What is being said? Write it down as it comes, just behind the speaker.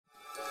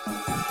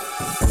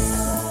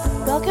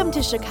Welcome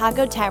to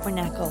Chicago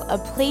Tabernacle, a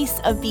place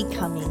of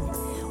becoming.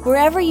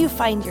 Wherever you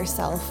find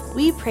yourself,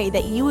 we pray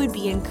that you would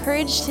be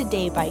encouraged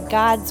today by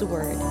God's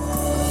word.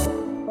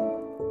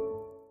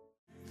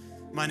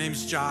 My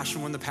name's Josh.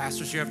 I'm one of the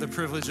pastors here. I have the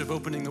privilege of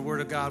opening the Word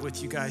of God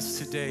with you guys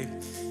today.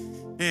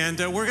 And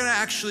we're going to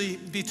actually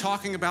be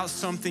talking about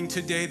something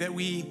today that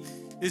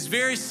is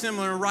very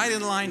similar, right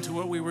in line to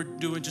what we were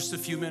doing just a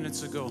few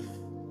minutes ago.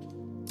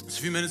 Just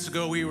a few minutes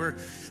ago, we were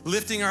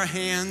lifting our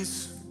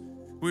hands.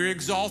 We were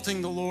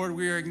exalting the Lord.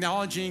 We were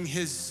acknowledging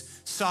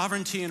His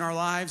sovereignty in our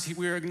lives.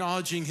 We were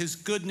acknowledging His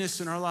goodness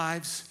in our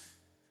lives.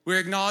 We're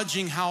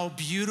acknowledging how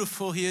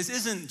beautiful He is.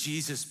 Isn't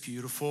Jesus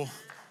beautiful?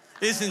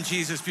 Isn't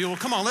Jesus beautiful?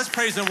 Come on, let's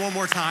praise Him one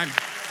more time.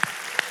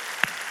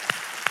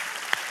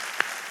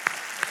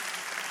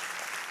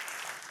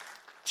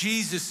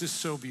 Jesus is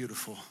so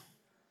beautiful.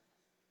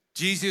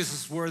 Jesus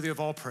is worthy of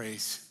all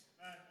praise.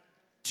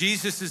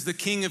 Jesus is the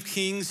King of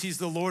Kings. He's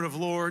the Lord of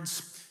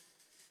Lords.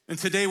 And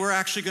today we're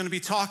actually going to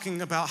be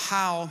talking about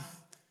how,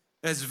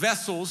 as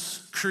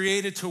vessels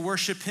created to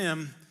worship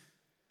Him,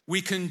 we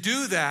can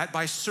do that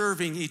by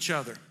serving each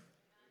other.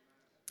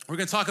 We're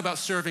going to talk about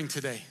serving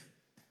today.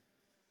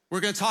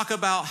 We're going to talk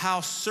about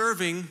how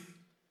serving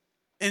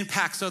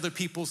impacts other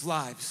people's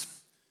lives.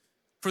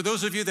 For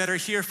those of you that are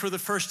here for the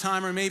first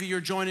time, or maybe you're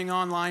joining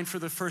online for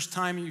the first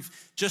time,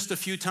 just a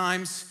few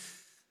times,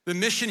 the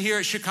mission here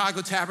at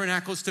Chicago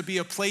Tabernacle is to be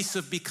a place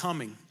of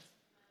becoming.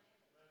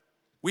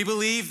 We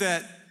believe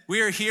that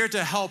we are here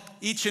to help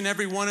each and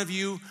every one of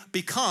you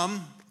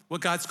become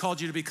what God's called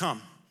you to become.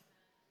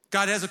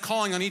 God has a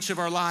calling on each of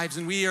our lives,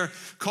 and we are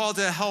called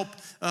to help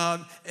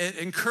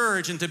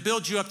encourage and to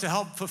build you up to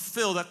help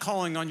fulfill that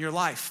calling on your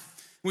life.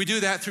 We do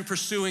that through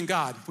pursuing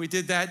God. We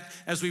did that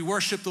as we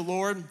worship the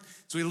Lord,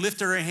 as we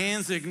lift our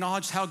hands and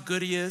acknowledge how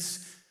good He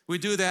is. We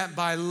do that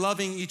by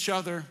loving each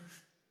other,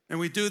 and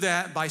we do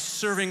that by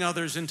serving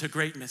others into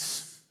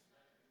greatness.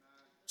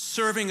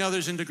 Serving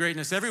others into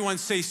greatness. Everyone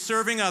say,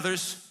 serving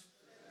others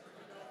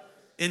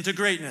into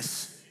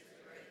greatness.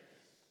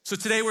 So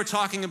today we're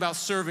talking about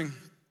serving.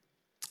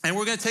 And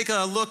we're going to take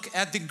a look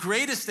at the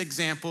greatest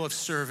example of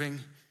serving,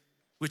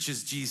 which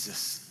is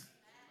Jesus.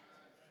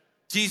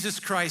 Jesus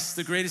Christ,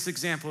 the greatest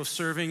example of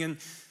serving. And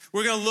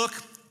we're going to look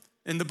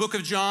in the book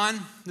of John,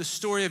 the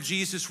story of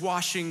Jesus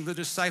washing the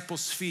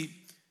disciples' feet.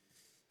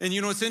 And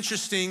you know what's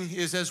interesting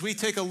is as we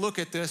take a look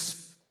at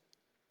this,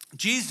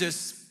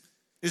 Jesus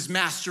is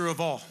master of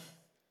all.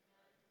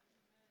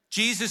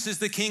 Jesus is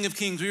the King of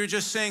Kings. We were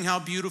just saying how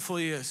beautiful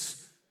He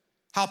is,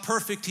 how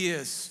perfect He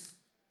is,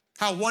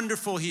 how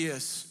wonderful He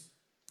is,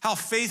 how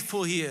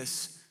faithful He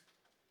is,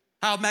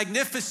 how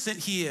magnificent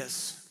He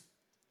is.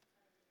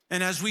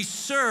 And as we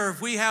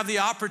serve, we have the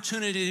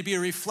opportunity to be a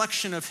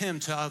reflection of Him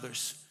to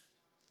others.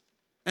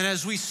 And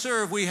as we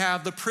serve, we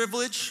have the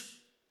privilege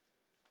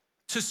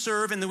to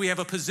serve, and then we have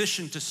a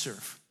position to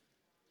serve.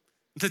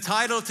 The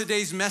title of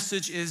today's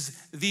message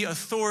is The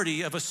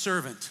Authority of a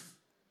Servant.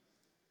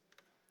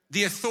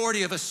 The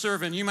authority of a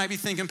servant. You might be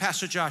thinking,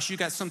 Pastor Josh, you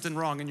got something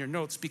wrong in your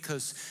notes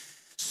because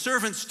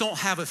servants don't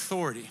have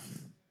authority.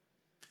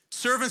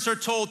 Servants are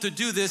told to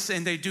do this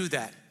and they do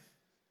that.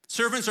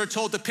 Servants are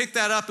told to pick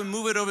that up and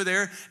move it over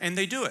there and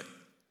they do it.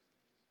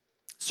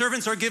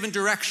 Servants are given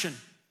direction.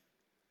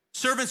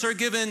 Servants are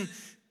given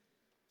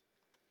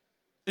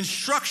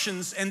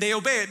instructions and they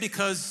obey it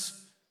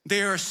because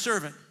they are a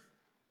servant.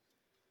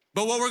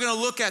 But what we're going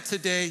to look at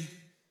today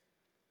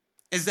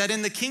is that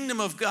in the kingdom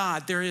of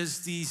God, there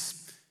is these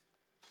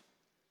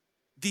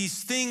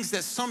things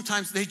that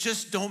sometimes they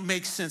just don't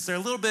make sense. They're a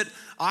little bit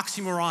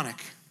oxymoronic.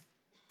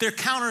 They're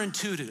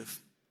counterintuitive.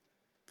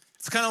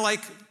 It's kind of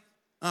like,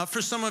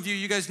 for some of you,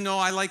 you guys know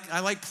I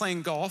like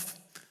playing golf.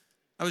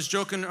 I was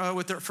joking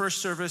with the first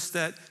service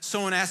that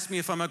someone asked me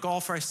if I'm a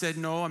golfer. I said,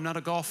 no, I'm not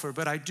a golfer,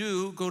 but I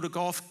do go to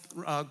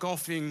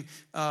golfing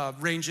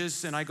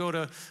ranges, and I go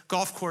to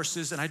golf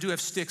courses, and I do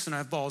have sticks and I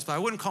have balls, but I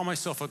wouldn't call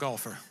myself a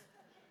golfer.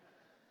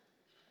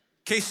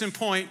 Case in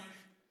point,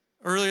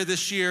 earlier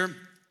this year,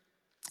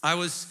 I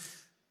was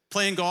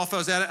playing golf. I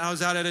was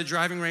out at a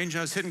driving range.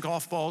 I was hitting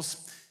golf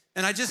balls.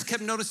 And I just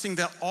kept noticing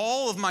that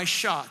all of my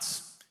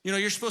shots, you know,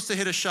 you're supposed to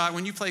hit a shot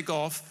when you play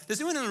golf. Does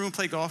anyone in the room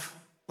play golf?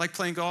 Like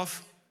playing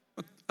golf?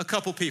 A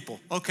couple people.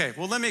 Okay,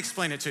 well, let me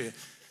explain it to you.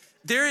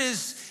 There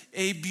is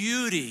a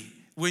beauty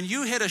when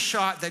you hit a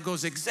shot that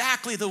goes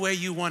exactly the way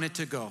you want it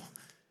to go.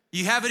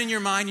 You have it in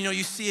your mind, you know,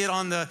 you see it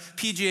on the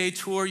PGA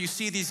Tour, you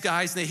see these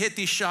guys, and they hit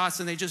these shots,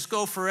 and they just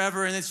go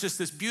forever, and it's just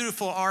this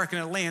beautiful arc,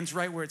 and it lands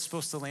right where it's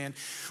supposed to land.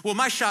 Well,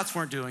 my shots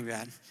weren't doing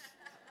that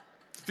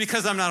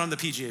because I'm not on the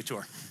PGA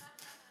Tour.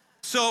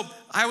 So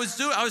I was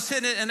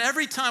hitting it, and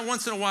every time,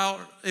 once in a while,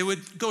 it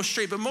would go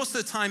straight, but most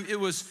of the time, it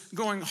was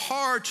going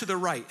hard to the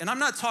right. And I'm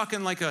not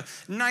talking like a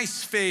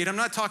nice fade. I'm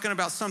not talking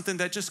about something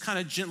that just kind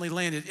of gently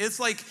landed.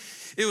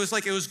 It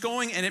was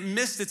going and it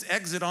missed its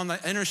exit on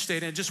the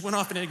interstate and it just went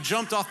off and it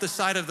jumped off the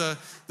side of the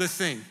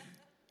thing.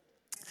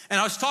 And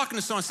I was talking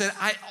to someone and said,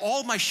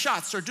 all my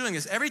shots are doing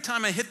this. Every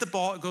time I hit the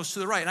ball, it goes to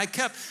the right. And I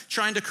kept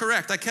trying to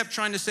correct. I kept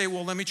trying to say,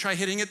 well, let me try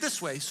hitting it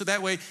this way. So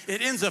that way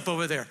it ends up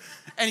over there.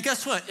 And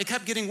guess what? It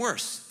kept getting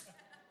worse.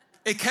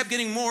 It kept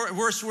getting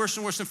worse.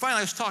 And finally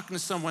I was talking to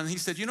someone and he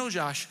said,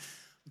 Josh,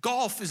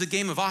 golf is a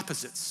game of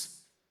opposites.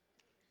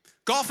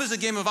 Golf is a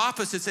game of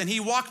opposites, and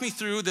he walked me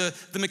through the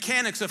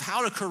mechanics of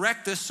how to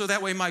correct this so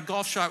that way my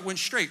golf shot went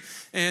straight.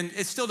 And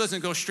it still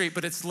doesn't go straight,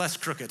 but it's less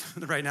crooked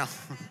right now.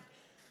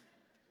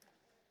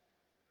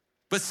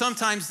 But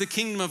sometimes the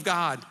kingdom of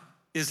God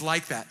is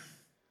like that.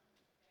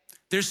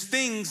 There's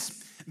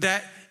things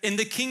that in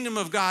the kingdom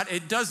of God,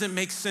 it doesn't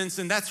make sense,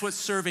 and that's what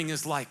serving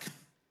is like.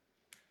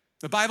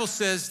 The Bible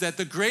says that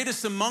the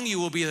greatest among you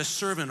will be the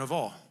servant of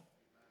all.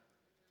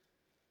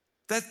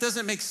 That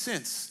doesn't make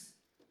sense.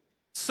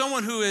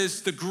 Someone who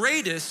is the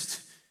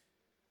greatest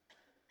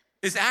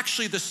is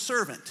actually the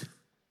servant.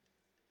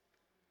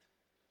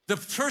 The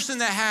person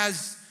that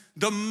has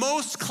the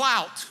most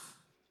clout,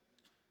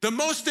 the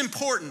most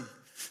important,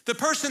 the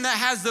person that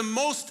has the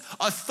most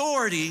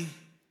authority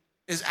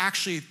is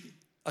actually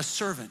a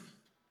servant.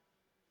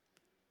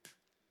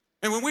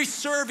 And when we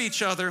serve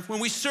each other, when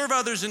we serve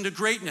others into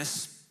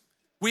greatness,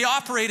 we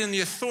operate in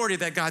the authority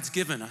that God's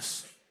given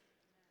us.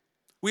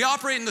 We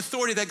operate in the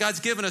authority that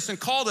God's given us and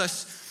called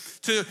us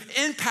to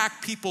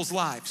impact people's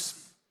lives.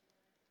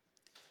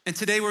 And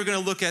today we're gonna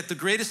look at the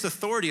greatest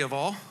authority of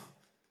all,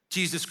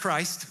 Jesus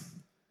Christ.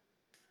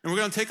 And we're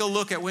gonna take a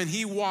look at when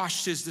he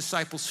washed his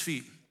disciples'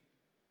 feet.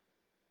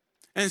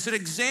 And it's an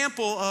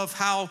example of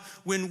how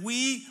when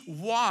we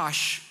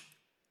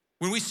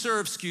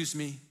serve,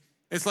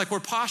 it's like we're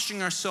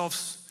posturing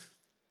ourselves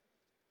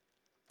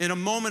in a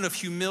moment of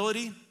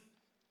humility,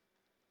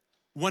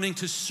 wanting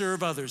to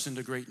serve others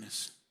into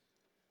greatness.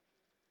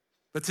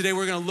 But today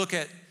we're gonna look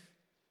at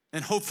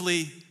and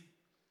hopefully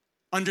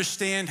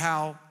understand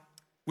how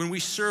when we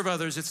serve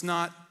others, it's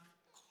not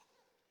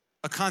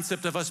a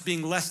concept of us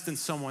being less than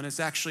someone, it's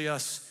actually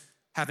us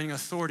having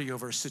authority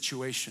over a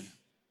situation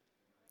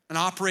and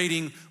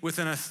operating with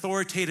an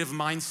authoritative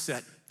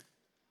mindset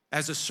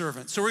as a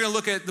servant. So we're gonna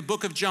look at the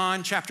book of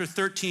John, chapter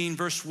 13,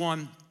 verse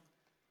 1.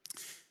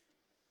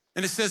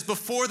 And it says,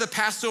 before the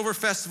Passover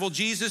festival,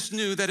 Jesus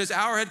knew that his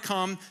hour had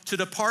come to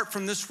depart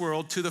from this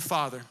world to the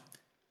Father.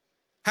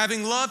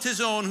 Having loved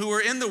his own who were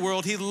in the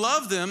world, he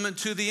loved them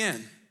to the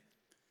end.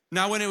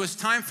 Now when it was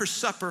time for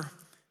supper,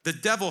 the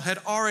devil had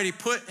already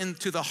put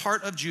into the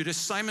heart of Judas,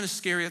 Simon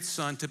Iscariot's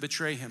son, to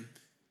betray him.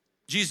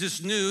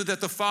 Jesus knew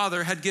that the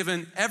Father had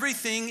given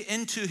everything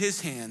into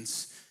his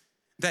hands,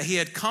 that he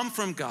had come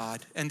from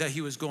God and that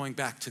he was going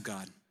back to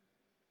God.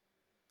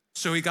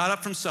 So he got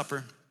up from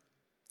supper,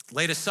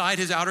 laid aside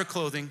his outer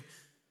clothing,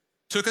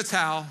 took a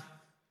towel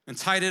and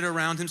tied it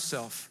around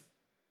himself.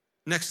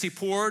 Next, he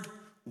poured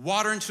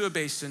water into a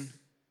basin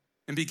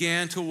and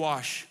began to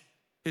wash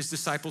his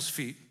disciples'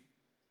 feet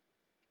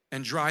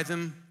and dry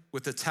them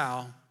with the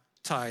towel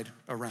tied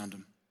around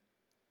him.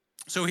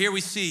 So here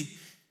we see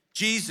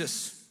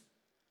Jesus,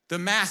 the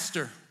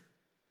Master,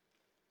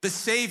 the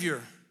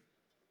Savior,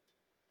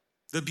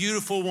 the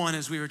beautiful one,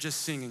 as we were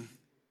just singing,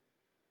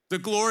 the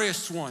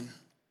glorious one,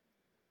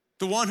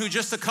 the one who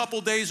just a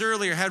couple days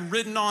earlier had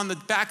ridden on the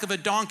back of a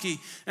donkey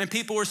and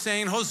people were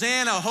saying,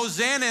 Hosanna,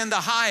 Hosanna in the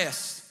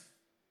highest.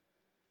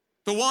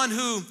 The one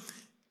who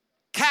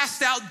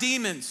cast out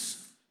demons.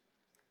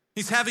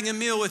 He's having a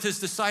meal with his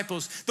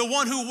disciples. The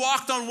one who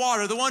walked on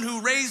water, the one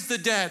who raised the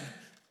dead,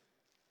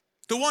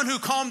 the one who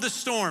calmed the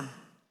storm.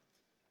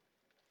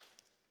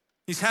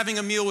 He's having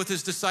a meal with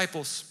his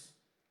disciples.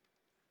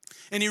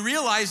 And he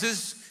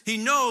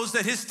knows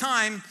that his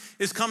time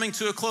is coming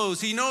to a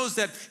close. He knows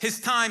that his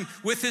time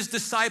with his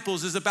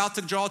disciples is about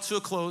to draw to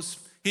a close.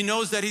 He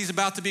knows that he's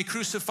about to be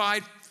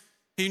crucified.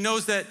 He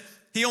knows that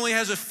he only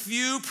has a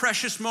few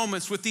precious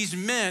moments with these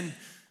men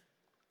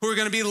who are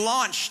gonna be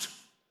launched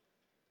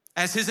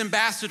as his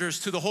ambassadors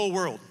to the whole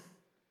world.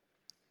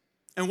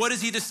 And what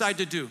does he decide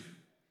to do?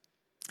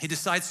 He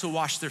decides to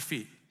wash their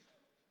feet.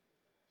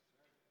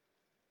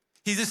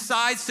 He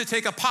decides to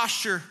take a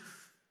posture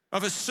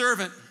of a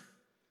servant,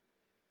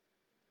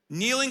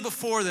 kneeling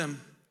before them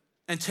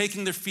and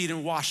taking their feet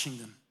and washing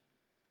them.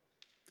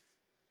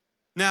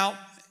 Now,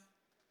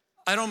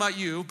 I don't know about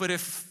you, but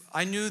if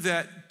I knew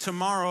that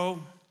tomorrow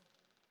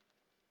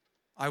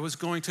I was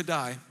going to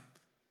die,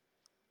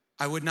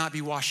 I would not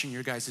be washing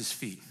your guys'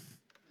 feet.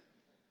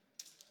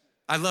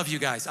 I love you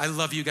guys. I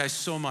love you guys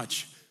so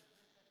much,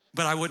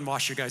 but I wouldn't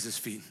wash your guys'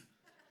 feet.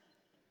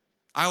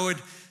 I would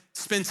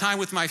spend time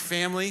with my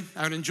family.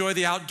 I would enjoy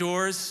the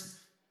outdoors.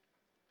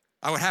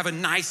 I would have a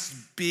nice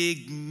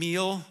big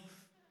meal.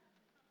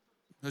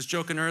 I was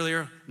joking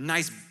earlier,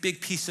 nice big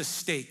piece of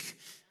steak,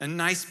 a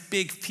nice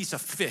big piece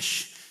of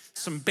fish,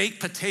 some baked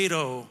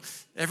potato.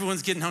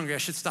 Everyone's getting hungry. I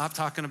should stop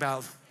talking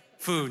about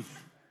food.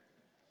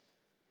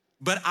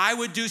 But I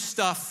would do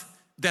stuff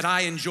that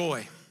I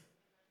enjoy,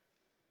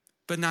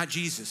 but not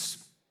Jesus.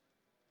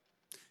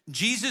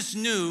 Jesus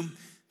knew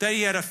that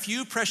he had a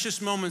few precious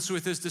moments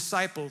with his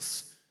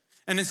disciples,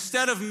 and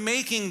instead of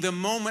making the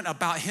moment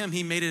about him,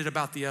 he made it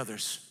about the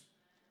others.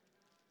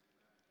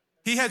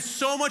 He had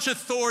so much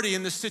authority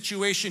in the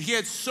situation. He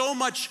had so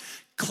much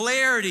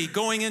clarity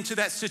going into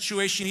that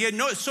situation. He had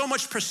so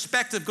much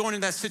perspective going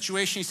into that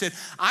situation. He said,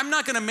 I'm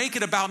not gonna make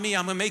it about me,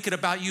 I'm gonna make it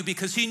about you,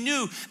 because he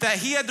knew that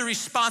he had the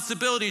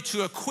responsibility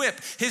to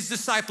equip his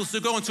disciples to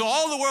go into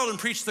all the world and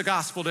preach the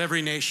gospel to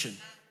every nation.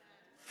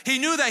 He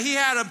knew that he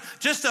had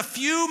just a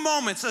few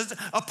moments,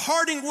 a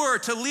parting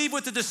word to leave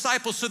with the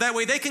disciples so that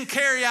way they can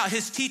carry out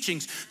his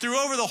teachings through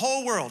over the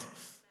whole world.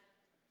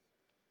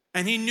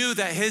 And he knew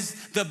that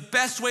the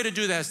best way to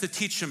do that is to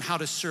teach them how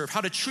to serve,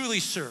 how to truly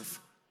serve.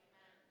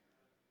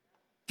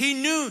 He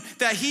knew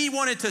that he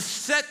wanted to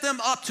set them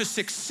up to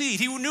succeed.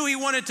 He knew he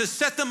wanted to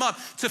set them up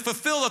to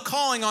fulfill a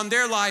calling on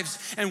their lives.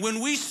 And when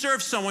we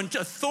serve someone,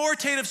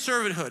 authoritative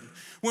servanthood,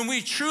 when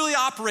we truly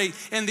operate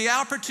in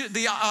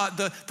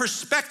the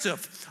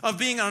perspective of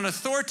being an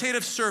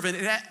authoritative servant,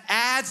 it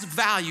adds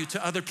value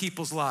to other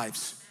people's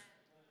lives.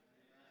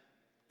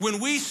 When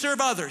we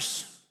serve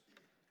others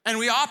and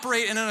we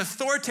operate in an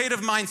authoritative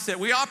mindset,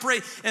 we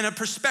operate in a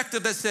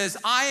perspective that says,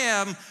 I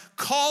am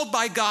called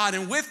by God,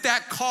 and with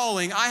that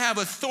calling, I have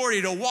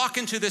authority to walk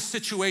into this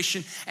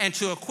situation and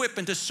to equip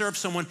and to serve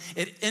someone.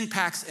 It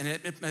impacts and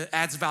it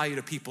adds value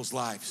to people's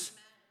lives.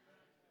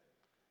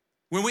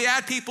 When we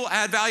add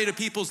value to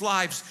people's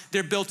lives,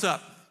 they're built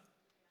up,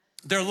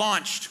 they're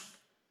launched,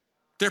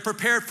 they're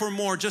prepared for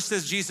more, just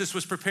as Jesus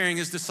was preparing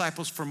his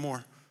disciples for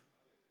more.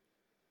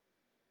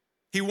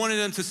 He wanted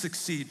them to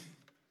succeed.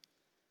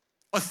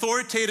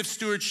 Authoritative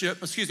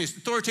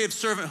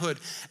servanthood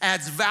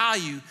adds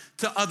value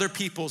to other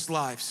people's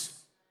lives.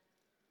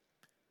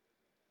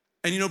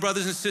 And you know,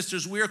 brothers and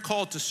sisters, we are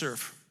called to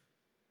serve.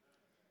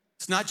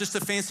 It's not just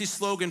a fancy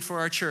slogan for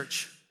our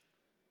church.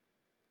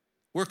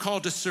 We're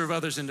called to serve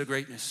others into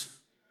greatness.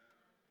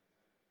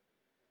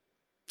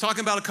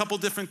 Talking about a couple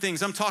different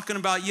things. I'm talking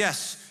about,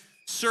 yes,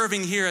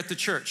 serving here at the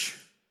church.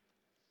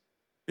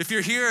 If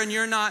you're here and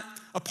you're not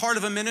a part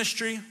of a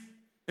ministry,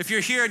 if you're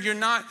here and you're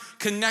not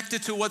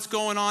connected to what's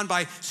going on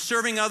by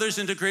serving others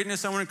into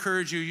greatness, I want to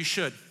encourage you, you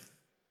should.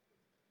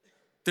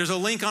 There's a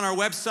link on our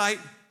website.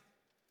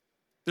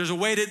 There's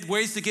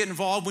ways to get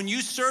involved. When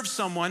you serve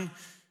someone,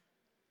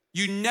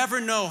 you never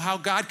know how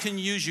God can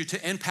use you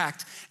to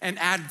impact and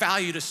add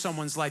value to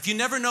someone's life. You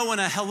never know when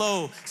a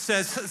hello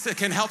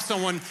can help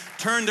someone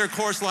turn their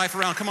course life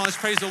around. Come on, let's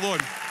praise the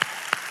Lord.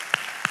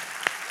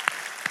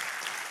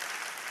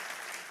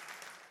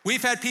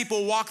 We've had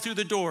people walk through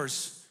the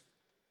doors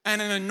and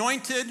an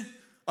anointed,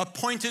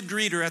 appointed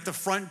greeter at the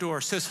front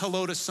door says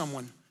hello to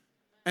someone.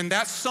 And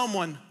that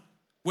someone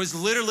was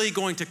literally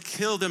going to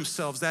kill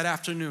themselves that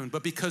afternoon.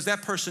 But because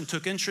that person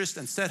took interest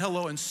and said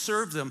hello and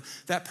served them,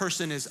 that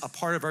person is a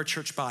part of our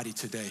church body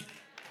today.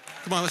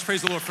 Come on, let's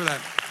praise the Lord for that.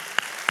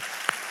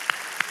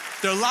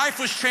 Their life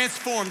was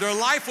transformed. Their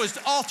life was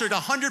altered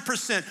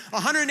 100%,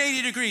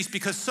 180 degrees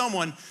because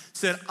someone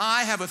said,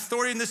 I have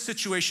authority in this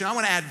situation. I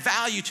want to add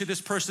value to this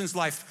person's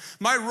life.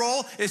 My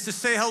role is to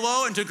say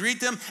hello and to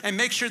greet them and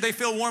make sure they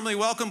feel warmly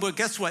welcome. But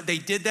guess what? They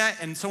did that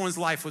and someone's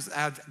life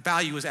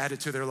value was added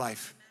to their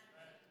life.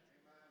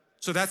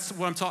 So that's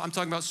what I'm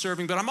talking about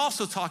serving, but I'm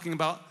also talking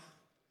about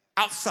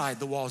outside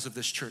the walls of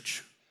this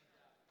church.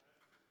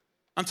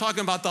 I'm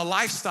talking about the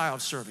lifestyle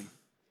of serving.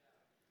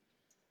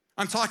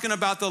 I'm talking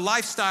about the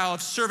lifestyle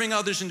of serving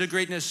others into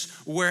greatness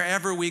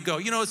wherever we go.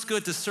 You know, it's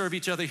good to serve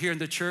each other here in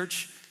the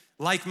church,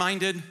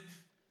 like-minded.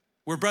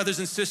 We're brothers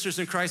and sisters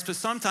in Christ, but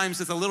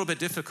sometimes it's a little bit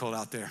difficult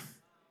out there.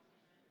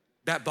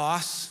 That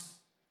boss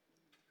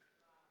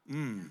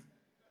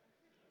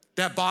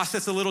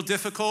that's a little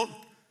difficult.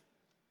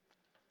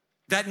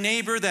 That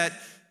neighbor that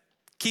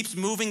keeps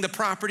moving the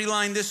property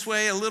line this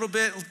way a little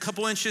bit, a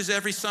couple inches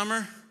every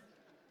summer.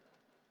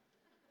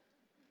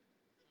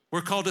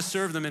 We're called to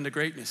serve them into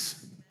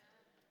greatness.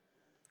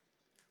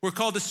 We're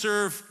called to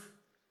serve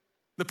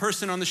the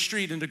person on the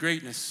street into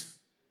greatness.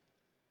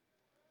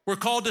 We're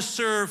called to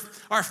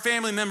serve our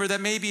family member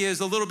that maybe is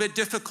a little bit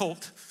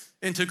difficult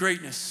into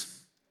greatness.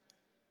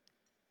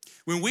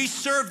 When we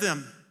serve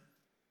them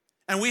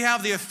and we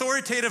have the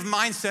authoritative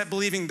mindset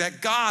believing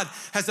that God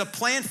has a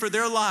plan for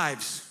their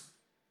lives,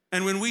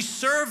 and when we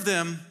serve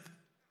them,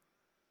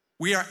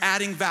 we are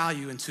adding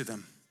value into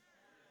them.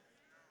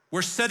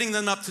 We're setting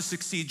them up to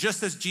succeed,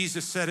 just as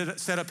Jesus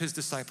set up his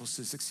disciples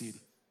to succeed.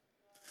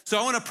 So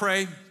I want to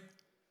pray.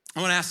 I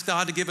want to ask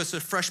God to give us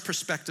a fresh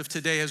perspective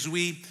today as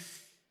we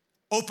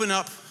open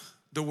up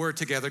the word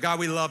together. God,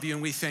 we love you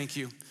and we thank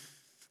you.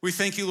 We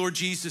thank you, Lord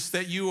Jesus,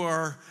 that you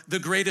are the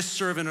greatest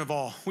servant of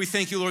all. We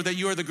thank you, Lord, that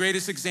you are the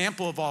greatest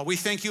example of all. We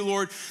thank you,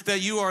 Lord,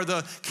 that you are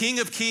the King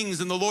of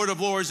Kings and the Lord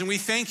of Lords. And we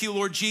thank you,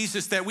 Lord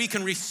Jesus, that we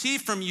can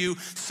receive from you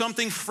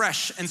something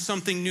fresh and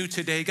something new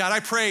today. God,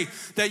 I pray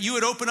that you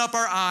would open up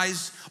our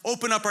eyes,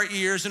 open up our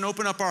ears, and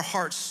open up our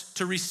hearts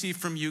to receive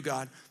from you,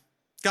 God.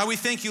 God, we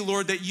thank you,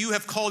 Lord, that you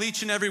have called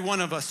each and every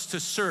one of us to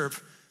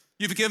serve.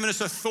 You've given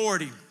us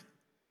authority,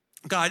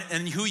 God,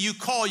 and who you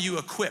call, you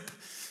equip.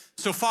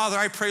 So, Father,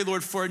 I pray,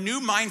 Lord, for a new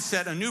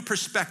mindset, a new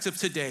perspective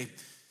today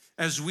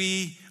as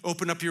we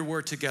open up your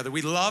word together.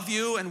 We love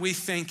you and we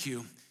thank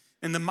you.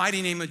 In the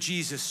mighty name of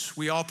Jesus,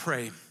 we all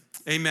pray.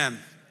 Amen.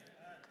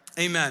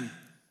 Amen.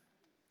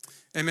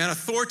 Amen.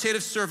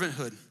 Authoritative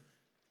servanthood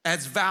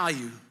adds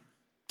value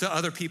to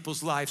other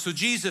people's lives. So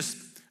Jesus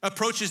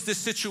approaches this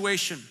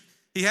situation.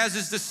 He has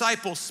his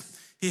disciples.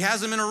 He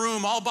has them in a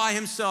room all by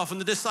himself, and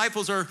the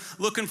disciples are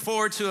looking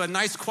forward to a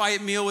nice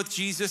quiet meal with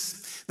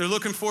Jesus. They're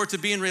looking forward to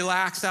being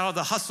relaxed out of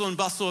the hustle and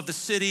bustle of the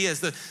city as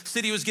the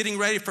city was getting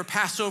ready for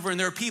Passover, and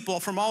there are people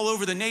from all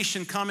over the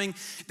nation coming.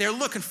 They're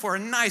looking for a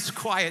nice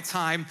quiet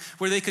time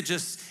where they could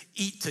just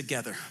eat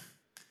together.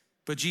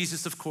 But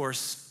Jesus, of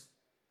course,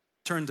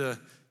 turned the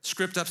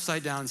script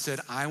upside down and said,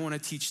 I want to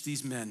teach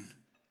these men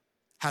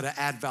how to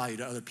add value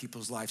to other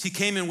people's lives. He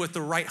came in with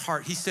the right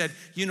heart. He said,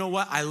 you know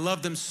what? I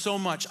love them so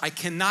much. I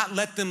cannot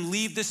let them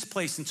leave this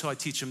place until I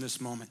teach them this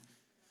moment.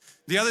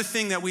 The other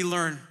thing that we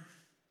learn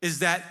is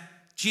that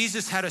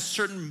Jesus had a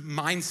certain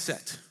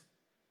mindset.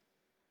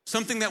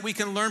 Something that we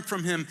can learn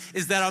from him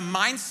is that a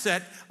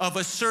mindset of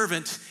a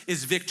servant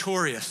is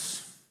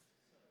victorious.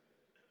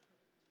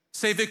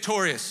 Say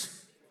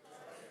victorious.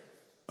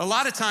 A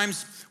lot of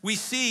times we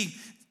see,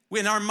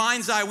 in our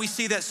mind's eye, we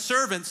see that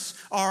servants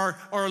are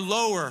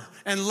lower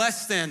and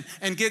less than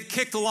and get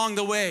kicked along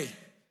the way.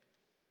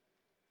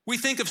 We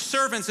think of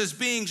servants as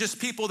being just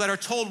people that are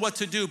told what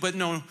to do, but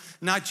no,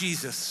 not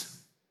Jesus.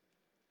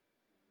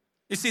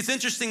 You see, it's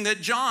interesting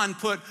that John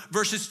put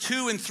verses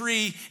 2 and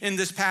 3 in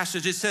this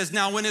passage. It says,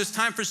 now when it was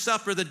time for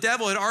supper, the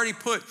devil had already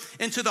put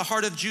into the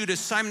heart of Judas,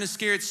 Simon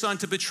Iscariot's son,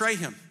 to betray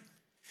him.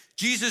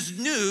 Jesus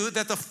knew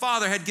that the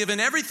Father had given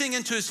everything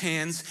into his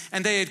hands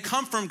and they had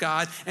come from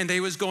God and they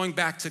was going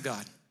back to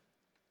God.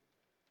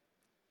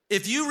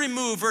 If you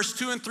remove verse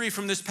 2 and 3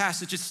 from this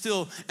passage, it's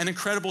still an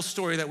incredible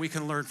story that we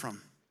can learn from.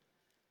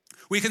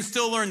 We can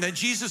still learn that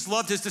Jesus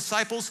loved his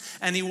disciples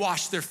and he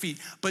washed their feet.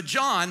 But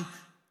John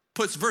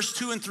puts verse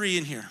 2 and 3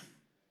 in here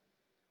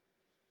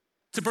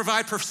to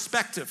provide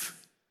perspective,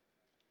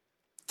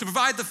 to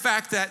provide the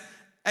fact that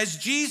as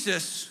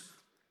Jesus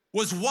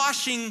was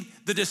washing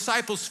the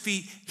disciples'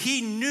 feet,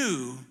 he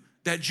knew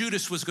that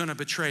Judas was gonna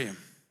betray him.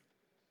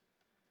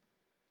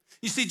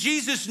 You see,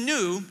 Jesus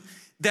knew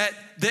that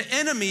the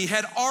enemy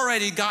had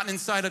already gotten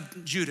inside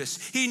of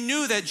Judas. He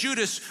knew that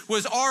Judas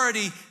was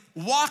already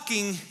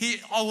walking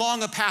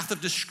along a path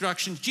of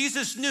destruction.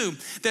 Jesus knew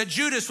that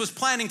Judas was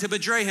planning to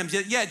betray him,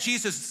 yet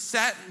Jesus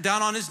sat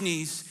down on his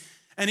knees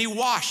and he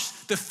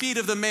washed the feet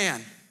of the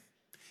man.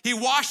 He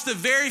washed the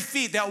very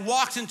feet that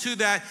walked into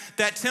that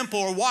temple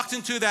or walked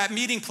into that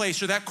meeting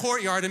place or that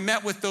courtyard and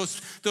met with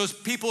those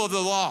people of the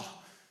law.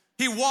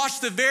 He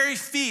washed the very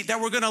feet that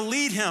were gonna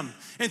lead him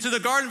into the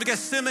Garden of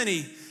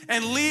Gethsemane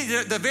and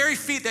lead the very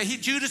feet that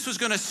Judas was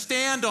gonna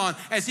stand on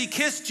as he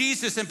kissed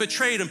Jesus and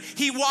betrayed him.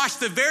 He washed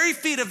the very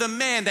feet of the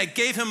man that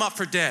gave him up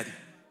for dead.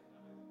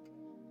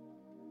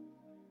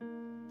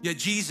 Yet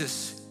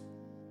Jesus,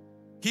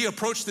 he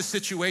approached the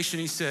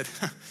situation, he said,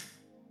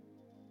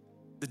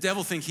 the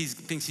devil thinks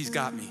he's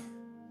got me,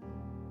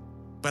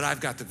 but I've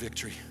got the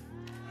victory.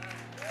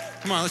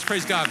 Come on, let's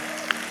praise God.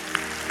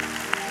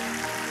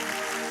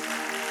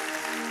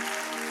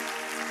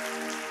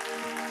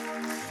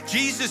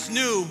 Jesus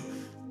knew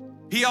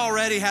he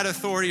already had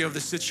authority over the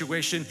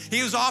situation.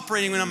 He was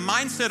operating in a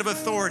mindset of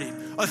authority,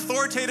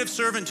 authoritative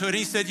servanthood.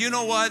 He said, you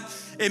know what?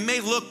 It may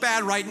look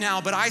bad right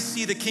now, but I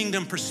see the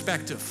kingdom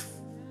perspective.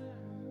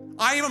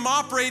 I am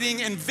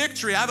operating in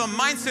victory. I have a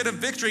mindset of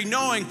victory,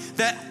 knowing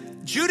that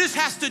Judas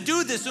has to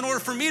do this in order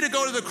for me to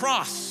go to the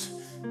cross.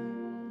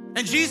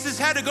 And Jesus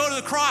had to go to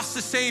the cross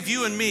to save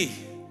you and me.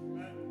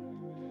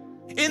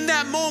 In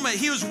that moment,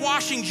 he was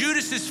washing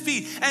Judas's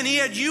feet and he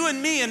had you and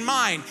me in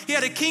mind. He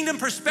had a kingdom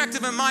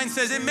perspective in mind.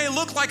 Says, it may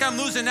look like I'm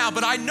losing now,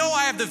 but I know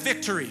I have the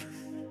victory.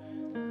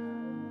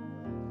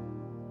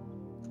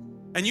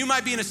 And you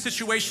might be in a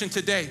situation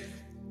today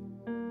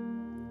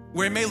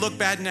where it may look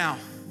bad now.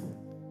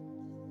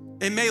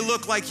 It may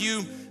look like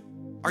you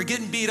are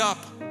getting beat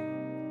up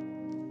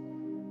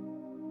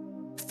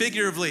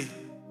figuratively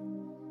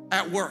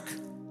at work.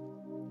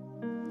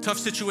 Tough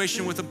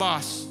situation with a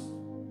boss,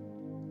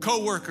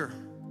 co-worker.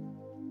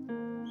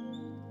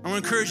 I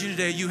want to encourage you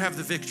today, you have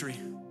the victory.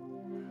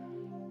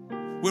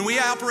 When we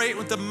operate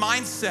with the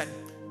mindset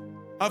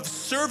of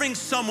serving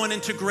someone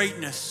into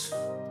greatness,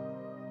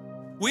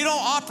 we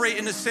don't operate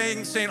in the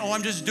saying, oh,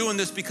 I'm just doing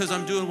this because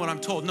I'm doing what I'm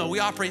told. No, we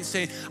operate in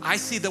saying, I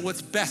see that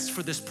what's best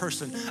for this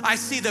person. I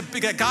see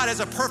that God has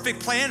a perfect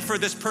plan for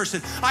this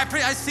person.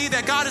 I see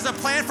that God has a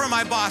plan for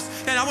my boss,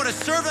 and I want to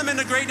serve them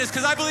into greatness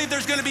because I believe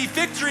there's going to be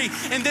victory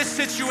in this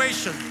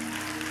situation.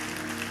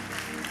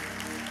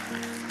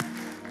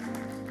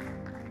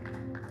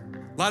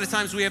 A lot of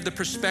times we have the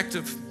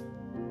perspective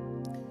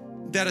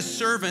that a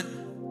servant,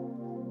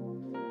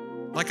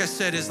 like I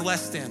said, is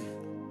less than.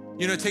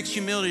 You know, it takes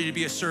humility to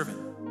be a servant.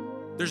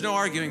 There's no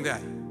arguing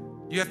that.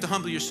 You have to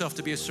humble yourself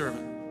to be a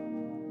servant.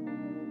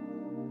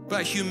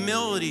 But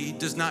humility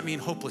does not mean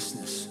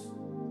hopelessness.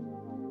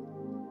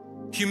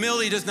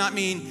 Humility does not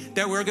mean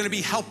that we're gonna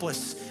be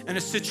helpless in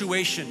a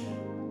situation.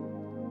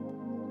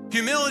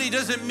 Humility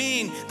doesn't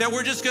mean that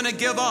we're just gonna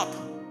give up.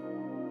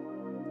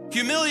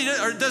 Humility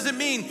doesn't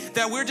mean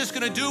that we're just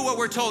gonna do what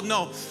we're told.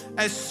 No,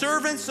 as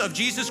servants of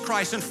Jesus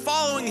Christ and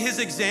following his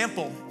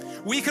example,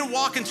 we can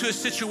walk into a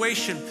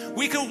situation.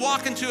 We can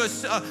walk into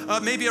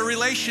maybe a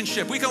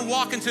relationship. We can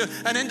walk into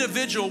an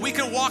individual. We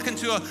can walk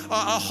into a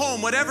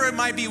home, whatever it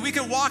might be. We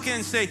can walk in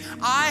and say,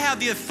 I have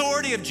the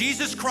authority of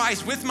Jesus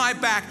Christ with my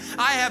back.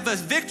 I have a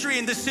victory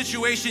in this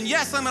situation.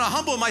 Yes, I'm gonna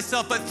humble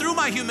myself, but through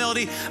my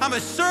humility, I'm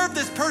gonna serve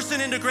this person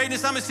into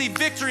greatness. I'm gonna see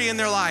victory in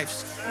their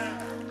lives.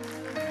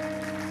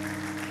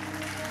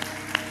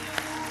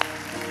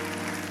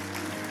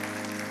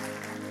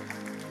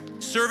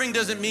 Serving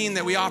doesn't mean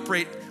that we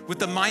operate with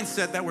the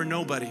mindset that we're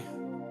nobody.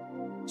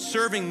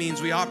 Serving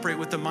means we operate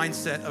with the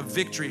mindset of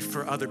victory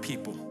for other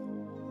people.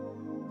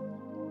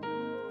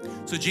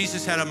 So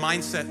Jesus had a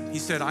mindset. He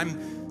said,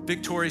 I'm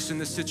victorious in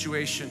this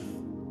situation.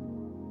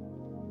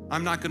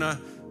 I'm not gonna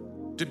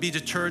be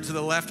deterred to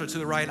the left or to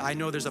the right. I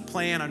know there's a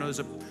plan. I know there's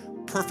a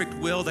perfect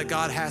will that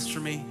God has for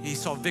me. He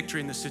saw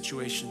victory in this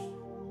situation.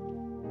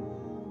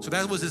 So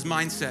that was his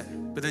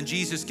mindset. But then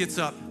Jesus gets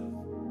up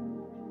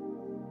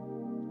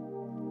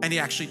and he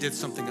actually did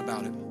something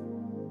about it.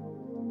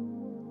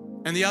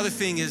 And the other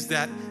thing is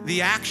that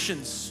the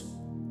actions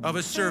of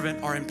a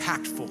servant are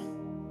impactful.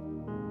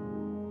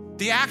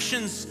 The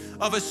actions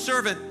of a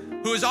servant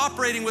who is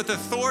operating with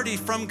authority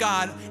from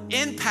God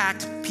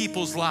impact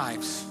people's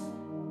lives.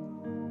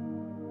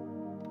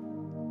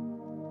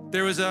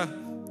 There was a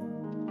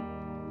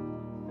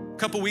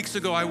couple weeks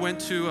ago, I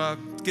went to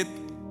get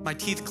my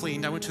teeth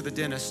cleaned. I went to the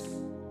dentist,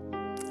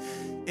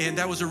 and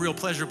that was a real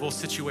pleasurable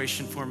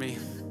situation for me.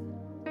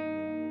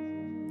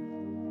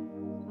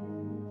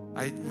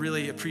 I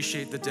really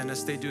appreciate the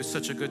dentist. They do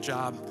such a good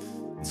job.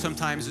 And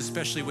sometimes,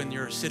 especially when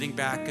you're sitting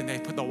back and they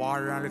put the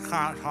water on it.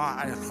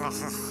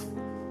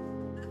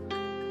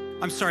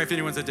 I'm sorry if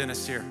anyone's a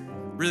dentist here.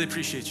 Really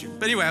appreciate you.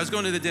 But anyway, I was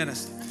going to the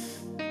dentist.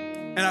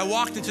 And I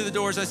walked into the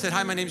doors. I said,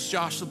 hi, my name's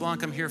Josh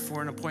LeBlanc. I'm here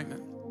for an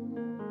appointment.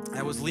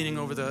 I was leaning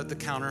over the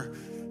counter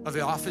of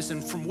the office,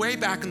 and from way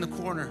back in the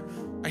corner,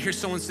 I hear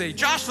someone say,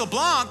 Josh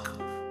LeBlanc?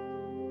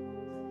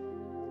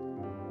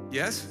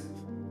 Yes?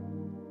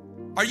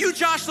 Are you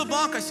Josh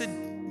LeBlanc? I said,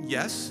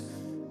 yes.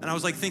 And I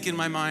was like thinking in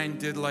my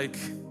mind, did like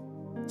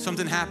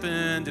something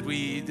happen? Did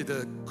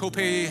the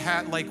copay,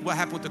 what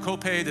happened with the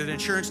copay? Did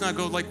insurance not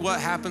go? Like what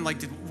happened? Like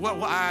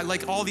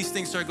like all these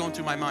things started going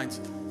through my mind.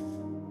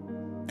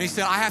 And he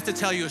said, I have to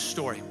tell you a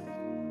story.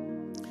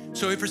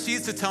 So he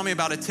proceeds to tell me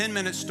about a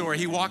 10-minute story.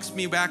 He walks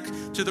me back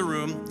to the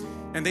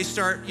room, and they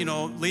start,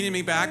 leaning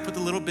me back, put the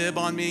little bib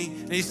on me,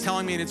 and he's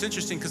telling me, and it's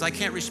interesting because I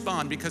can't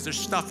respond because there's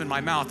stuff in my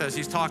mouth as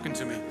he's talking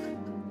to me.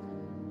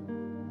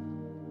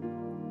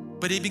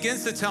 But he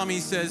begins to tell me, he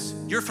says,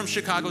 you're from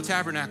Chicago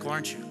Tabernacle,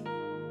 aren't you?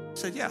 I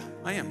said, yeah,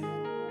 I am.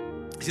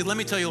 He said, let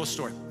me tell you a little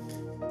story.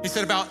 He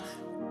said, about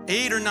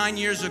 8 or 9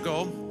 years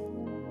ago,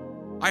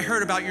 I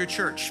heard about your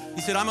church.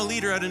 He said, I'm a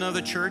leader at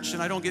another church,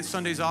 and I don't get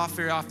Sundays off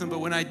very often,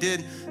 but when I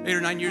did 8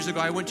 or 9 years ago,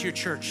 I went to your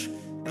church.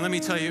 And let me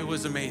tell you, it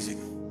was amazing.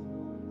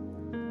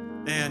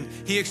 And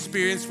he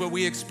experienced what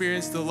we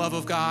experienced, the love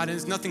of God. And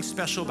there's nothing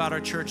special about our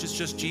church. It's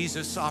just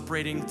Jesus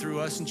operating through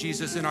us and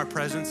Jesus in our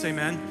presence,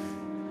 amen?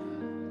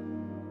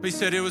 But he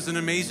said it was an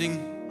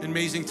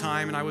amazing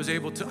time, and I was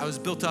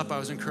built up, I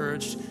was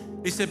encouraged.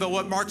 He said, but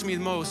what marked me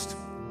the most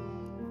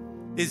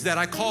is that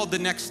I called the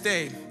next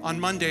day on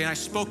Monday, and I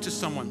spoke to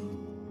someone.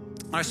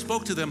 I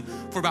spoke to them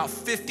for about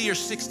 50 or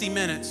 60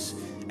 minutes,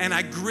 and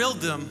I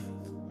grilled them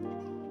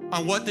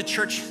on what the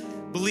church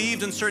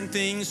believed in certain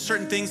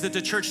things that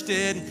the church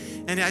did.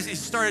 And I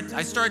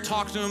started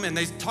talking to them, and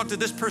they talked to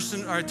this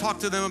person, or I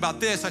talked to them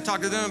about this, I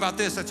talked to them about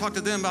this, I talked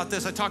to them about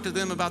this, I talked to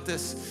them about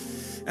this.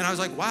 And I was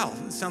like, wow,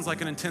 it sounds like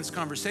an intense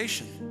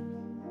conversation.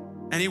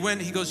 And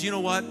he goes, you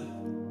know what?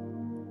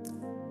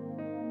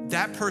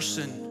 That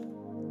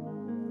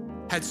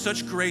person had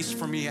such grace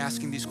for me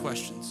asking these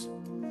questions.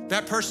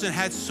 That person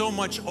had so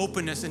much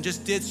openness and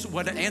just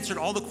answered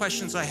all the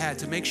questions I had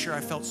to make sure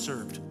I felt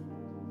served.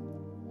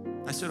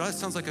 I said, oh, that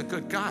sounds like a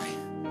good guy.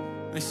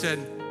 And I said,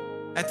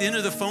 at the end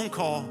of the phone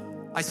call,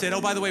 I said, oh,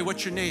 by the way,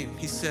 what's your name?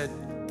 He said,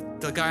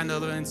 the guy on the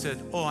other end said,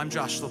 oh, I'm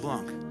Josh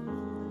LeBlanc.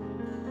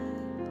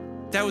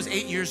 That was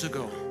 8 years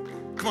ago.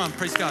 Come on,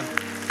 praise God.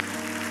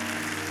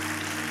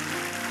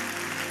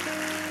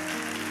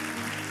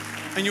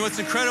 And what's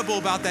incredible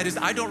about that is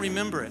I don't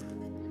remember it.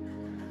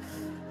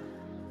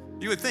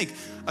 You would think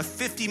a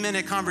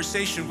 50-minute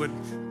conversation would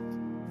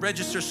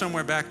register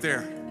somewhere back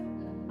there.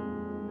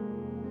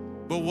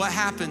 But what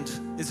happened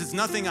is it's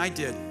nothing I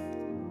did.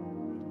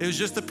 It was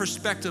just the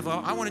perspective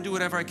of, I want to do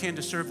whatever I can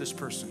to serve this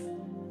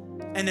person.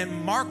 And it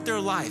marked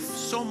their life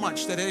so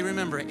much that they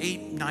remember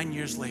 8, 9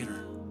 years later.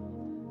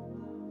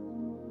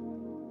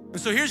 And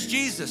so here's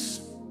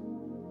Jesus,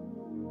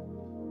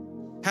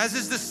 has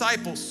his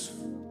disciples.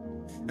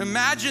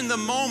 Imagine the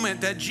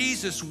moment that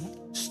Jesus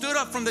stood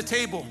up from the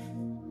table.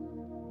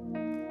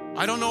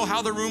 I don't know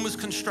how the room was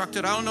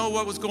constructed. I don't know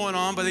what was going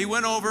on, but he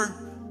went over,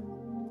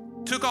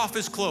 took off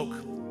his cloak.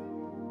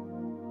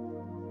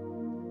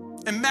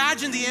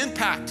 Imagine the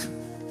impact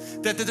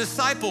that the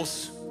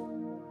disciples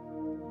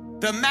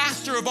the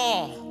master of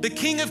all, the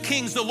King of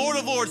kings, the Lord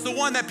of lords, the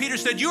one that Peter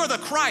said, you are the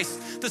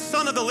Christ, the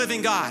Son of the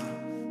living God.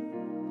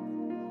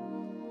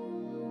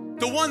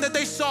 The one that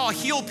they saw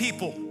heal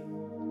people,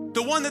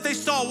 the one that they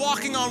saw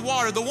walking on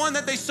water, the one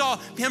that they saw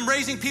him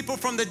raising people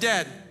from the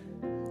dead,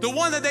 the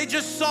one that they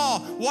just saw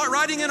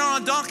riding in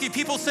on a donkey,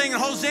 people saying,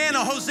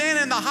 Hosanna,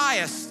 Hosanna in the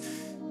highest.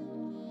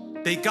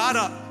 He got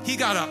up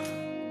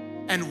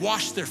and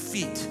washed their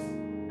feet.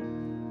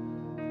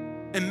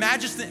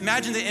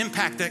 Imagine the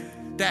impact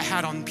that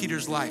had on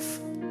Peter's life.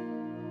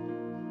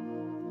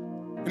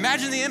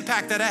 Imagine the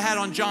impact that it had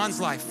on John's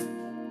life.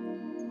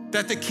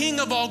 That the King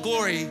of all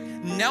glory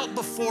knelt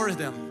before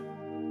them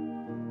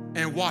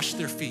and washed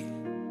their feet.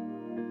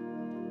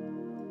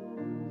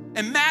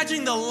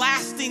 Imagine the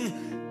lasting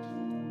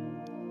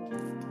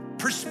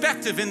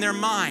perspective in their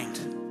mind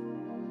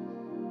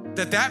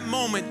that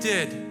moment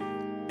did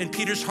in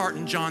Peter's heart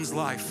and John's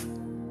life.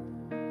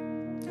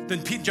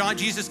 Then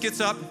Jesus gets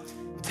up,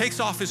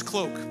 takes off his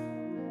cloak.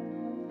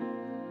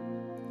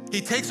 He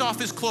takes off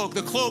his cloak.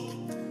 The cloak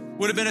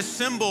would have been a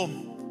symbol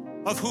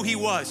of who he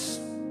was.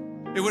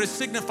 It would have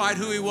signified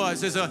who he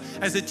was.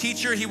 As a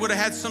teacher, he would have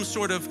had some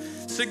sort of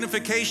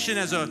signification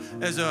as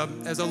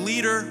a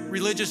leader,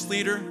 religious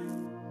leader.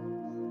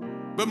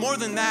 But more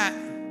than that,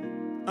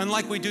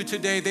 unlike we do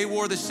today, they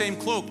wore the same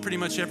cloak pretty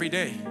much every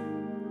day.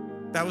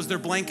 That was their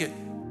blanket.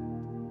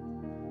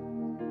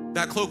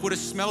 That cloak would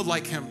have smelled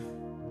like him.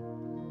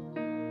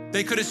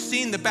 They could have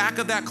seen the back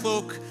of that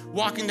cloak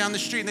walking down the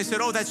street and they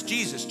said, oh, that's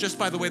Jesus, just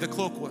by the way the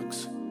cloak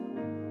looks.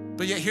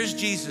 But yet here's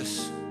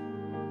Jesus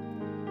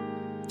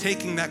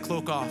taking that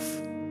cloak off,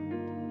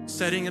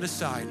 setting it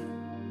aside,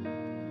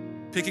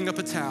 picking up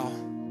a towel,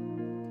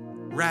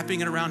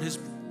 wrapping it around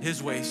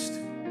his waist,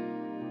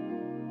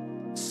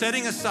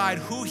 setting aside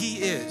who he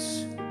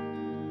is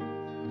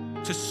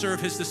to serve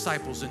his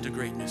disciples into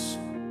greatness,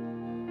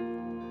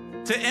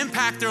 to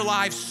impact their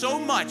lives so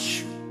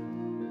much,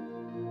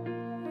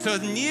 to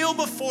kneel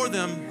before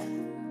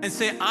them and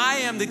say, I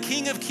am the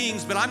King of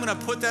Kings, but I'm gonna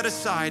put that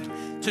aside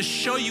to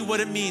show you what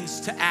it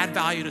means to add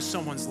value to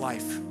someone's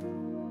life.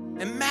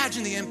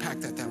 Imagine the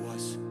impact that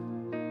was.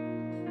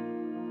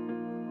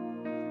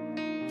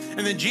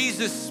 And then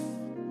Jesus,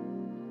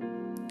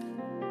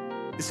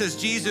 it says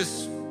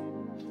Jesus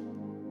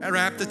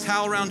wrapped the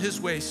towel around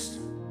his waist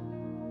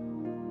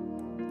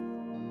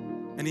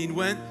and he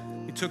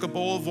took a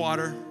bowl of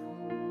water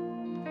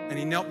and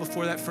he knelt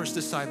before that first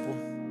disciple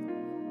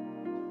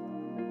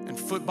and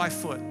foot by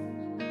foot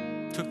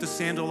took the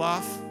sandal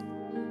off,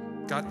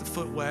 got the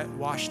foot wet,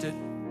 washed it,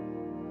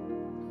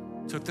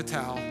 took the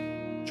towel,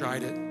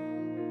 dried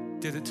it,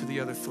 did it to the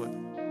other foot.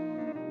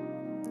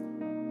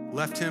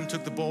 Left him,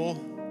 took the bowl,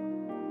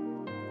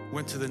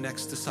 went to the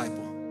next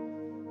disciple.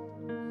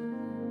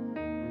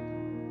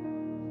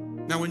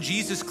 Now, when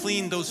Jesus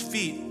cleaned those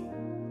feet,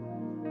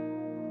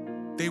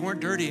 they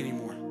weren't dirty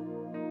anymore.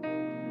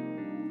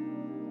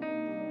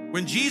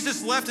 When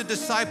Jesus left a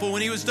disciple,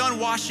 when he was done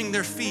washing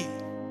their feet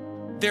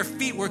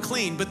were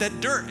clean, but that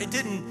dirt, it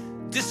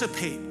didn't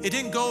dissipate. It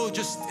didn't go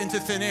just into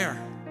thin air.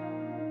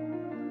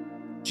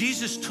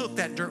 Jesus took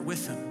that dirt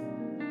with him.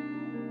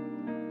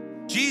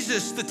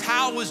 Jesus, the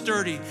towel was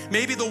dirty.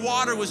 Maybe the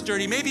water was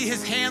dirty. Maybe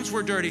his hands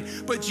were dirty.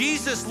 But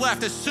Jesus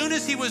left. As soon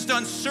as he was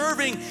done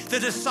serving the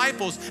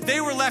disciples,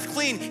 they were left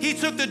clean. He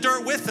took the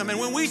dirt with him. And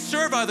when we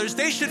serve others,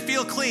 they should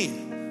feel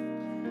clean.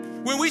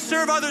 When we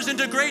serve others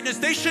into greatness,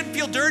 they shouldn't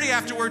feel dirty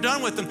after we're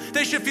done with them.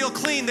 They should feel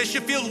clean. They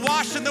should feel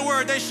washed in the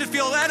word. They should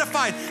feel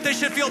edified. They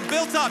should feel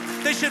built up.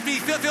 They should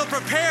feel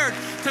prepared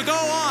to go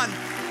on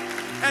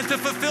and to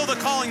fulfill the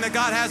calling that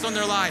God has on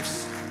their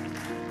lives.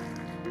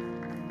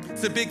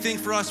 It's a big thing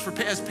for us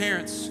as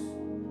parents.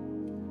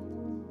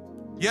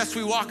 Yes,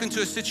 we walk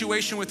into a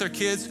situation with our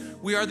kids.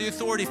 We are the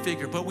authority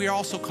figure, but we are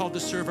also called to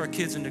serve our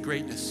kids into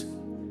greatness.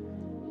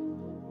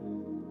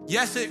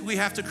 Yes, we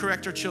have to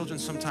correct our children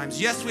sometimes.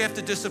 Yes, we have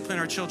to discipline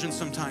our children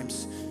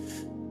sometimes.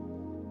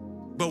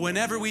 But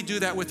whenever we do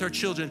that with our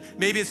children,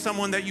 maybe it's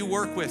someone that you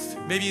work with,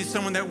 maybe it's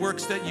someone that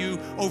you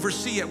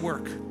oversee at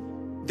work,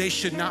 they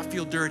should not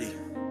feel dirty.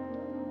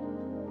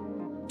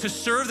 To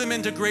serve them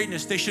into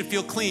greatness, they should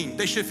feel clean.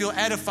 They should feel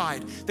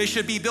edified. They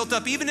should be built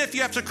up, even if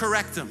you have to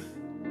correct them.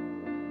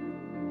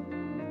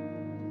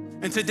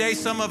 And today,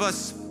 some of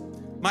us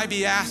might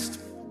be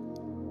asking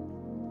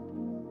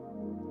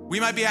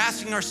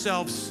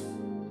ourselves,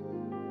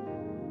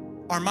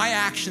 are my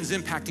actions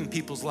impacting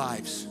people's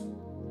lives?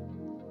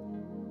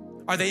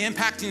 Are they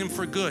impacting them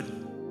for good?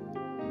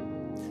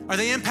 Are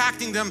they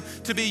impacting them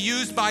to be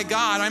used by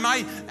God? Am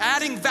I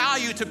adding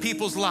value to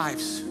people's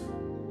lives?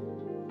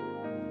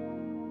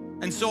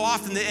 And so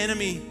often the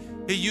enemy,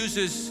 he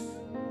uses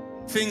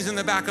things in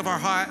the back of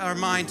our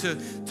mind to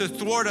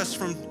thwart us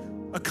from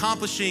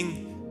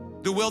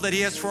accomplishing the will that he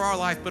has for our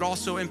life, but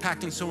also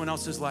impacting someone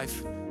else's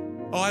life.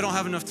 Oh, I don't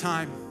have enough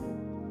time.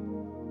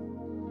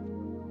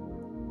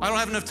 I don't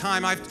have enough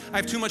time. I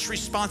have too much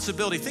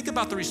responsibility. Think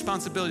about the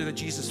responsibility that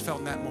Jesus felt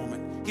in that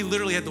moment. He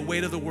literally had the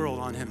weight of the world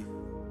on him.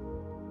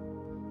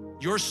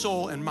 Your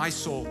soul and my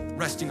soul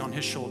resting on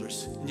his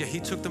shoulders. And yet he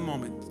took the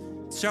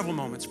moment several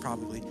moments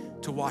probably,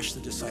 to wash the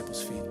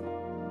disciples' feet.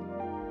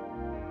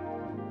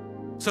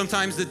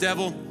 Sometimes the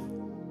devil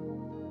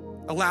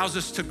allows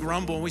us to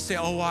grumble and we say,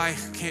 oh, I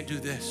can't do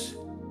this.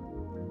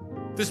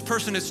 This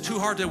person is too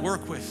hard to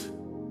work with.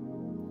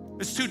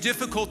 It's too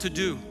difficult to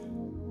do.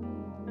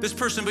 This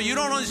person, but you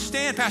don't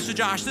understand, Pastor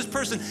Josh, this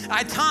person,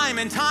 time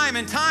and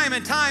time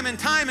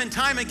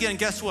again,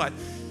 guess what?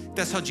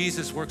 That's how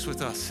Jesus works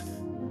with us.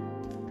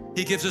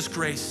 He gives us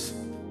grace.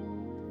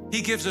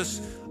 He gives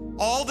us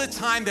all the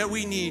time that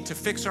we need to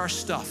fix our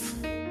stuff,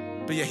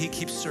 but yet he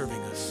keeps serving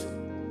us.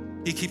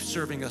 He keeps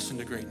serving us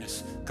into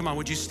greatness. Come on,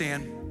 would you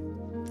stand?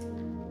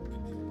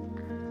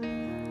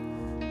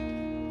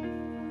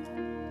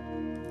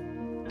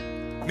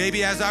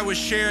 Maybe as I was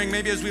sharing,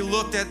 maybe as we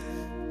looked at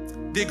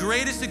the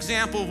greatest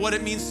example of what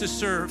it means to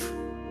serve,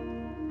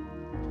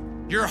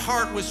 your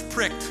heart was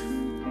pricked.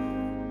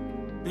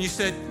 And you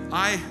said,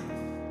 I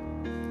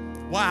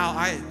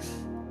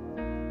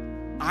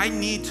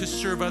need to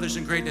serve others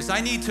in greatness. I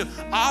need to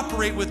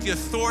operate with the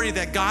authority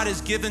that God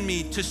has given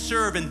me to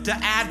serve and to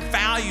add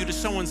value to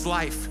someone's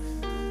life.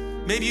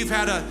 Maybe you've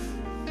had a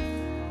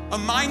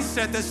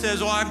mindset that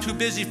says, oh, I'm too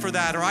busy for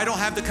that, or I don't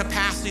have the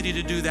capacity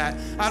to do that.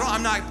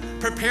 I'm not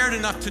prepared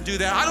enough to do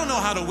that. I don't know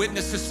how to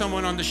witness to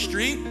someone on the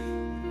street.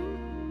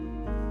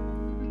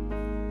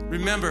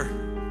 Remember,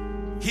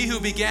 he who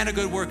began a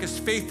good work is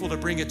faithful to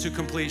bring it to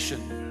completion.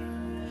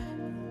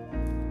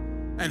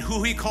 And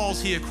who he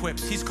calls, he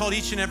equips. He's called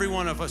each and every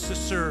one of us to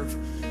serve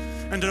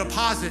and to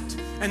deposit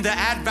and to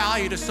add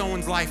value to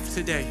someone's life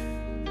today.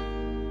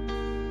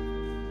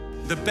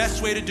 The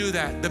best way to do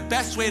that, the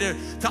best way to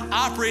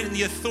operate in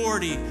the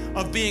authority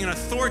of being an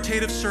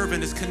authoritative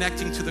servant is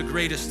connecting to the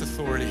greatest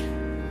authority.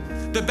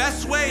 The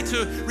best way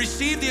to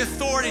receive the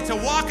authority, to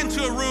walk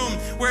into a room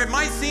where it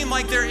might seem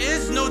like there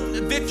is no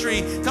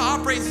victory, to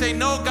operate and say,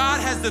 no, God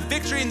has the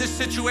victory in this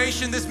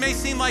situation. This may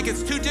seem like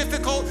it's too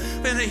difficult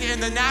in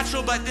the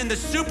natural, but in the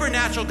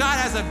supernatural, God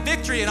has a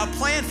victory and a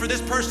plan for this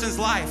person's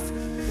life.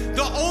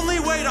 The only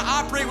way to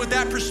operate with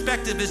that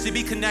perspective is to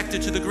be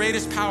connected to the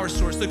greatest power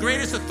source, the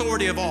greatest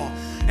authority of all,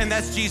 and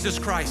that's Jesus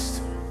Christ.